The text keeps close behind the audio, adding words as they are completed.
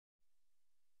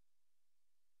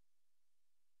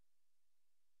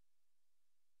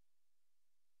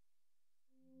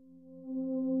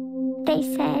They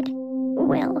said,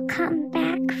 "We'll come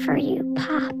back for you,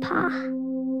 Papa.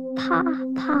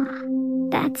 Papa."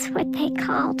 That's what they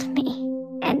called me.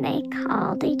 And they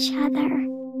called each other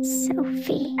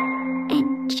Sophie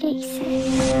and Jason.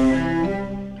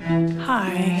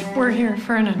 Hi, we're here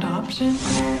for an adoption.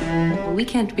 We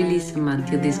can't release him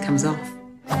until this comes off.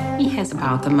 He has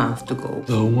about a month to go.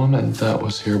 The woman that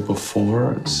was here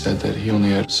before said that he only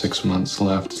had 6 months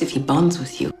left. If he bonds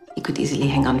with you, he could easily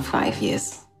hang on 5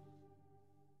 years.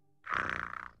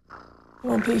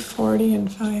 We'll be 40 in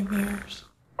 5 years.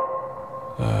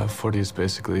 40 is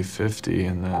basically 50,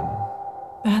 and then...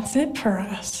 That's it for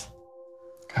us.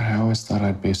 God, I always thought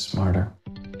I'd be smarter.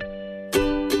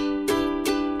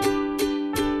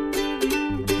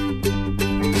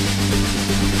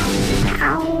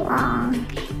 How long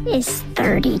is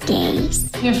 30 days?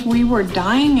 If we were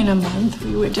dying in a month,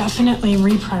 we would definitely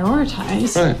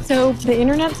reprioritize. Right. So the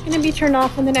internet's going to be turned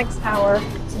off in the next hour.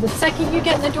 So the second you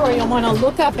get in the door, you'll want to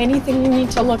look up anything you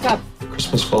need to look up.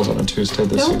 Christmas falls on a Tuesday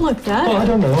this year. Don't look that Oh, up. I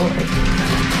don't know.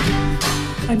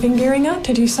 I've been gearing up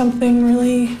to do something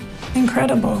really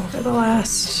incredible for the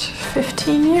last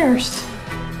 15 years.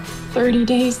 30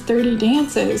 days, 30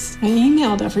 dances. I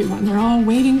emailed everyone. They're all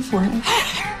waiting for it.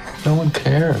 No one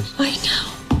cares. I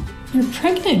know. You're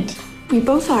pregnant. We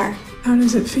both are. How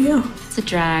does it feel? It's a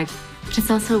drag, but it's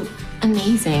also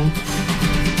amazing.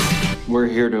 We're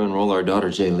here to enroll our daughter,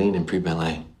 Jaylene, in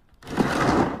pre-ballet.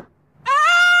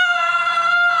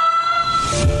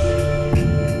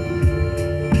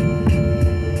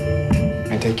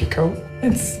 Can I take your coat?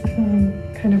 It's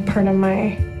kind of part of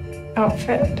my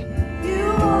outfit.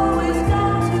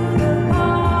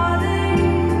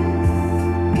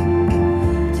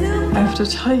 I have to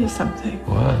tell you something.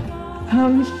 What?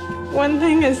 One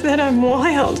thing is that I'm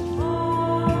wild.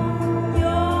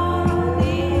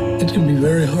 It can be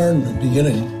very hard in the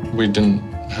beginning. We didn't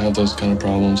have those kind of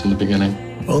problems in the beginning.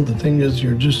 Well, the thing is,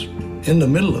 you're just in the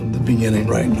middle of the beginning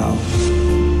right now.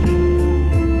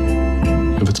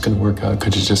 If it's going to work out,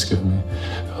 could you just give me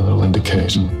a little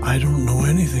indication? I don't know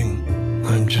anything.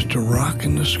 I'm just a rock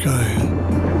in the sky.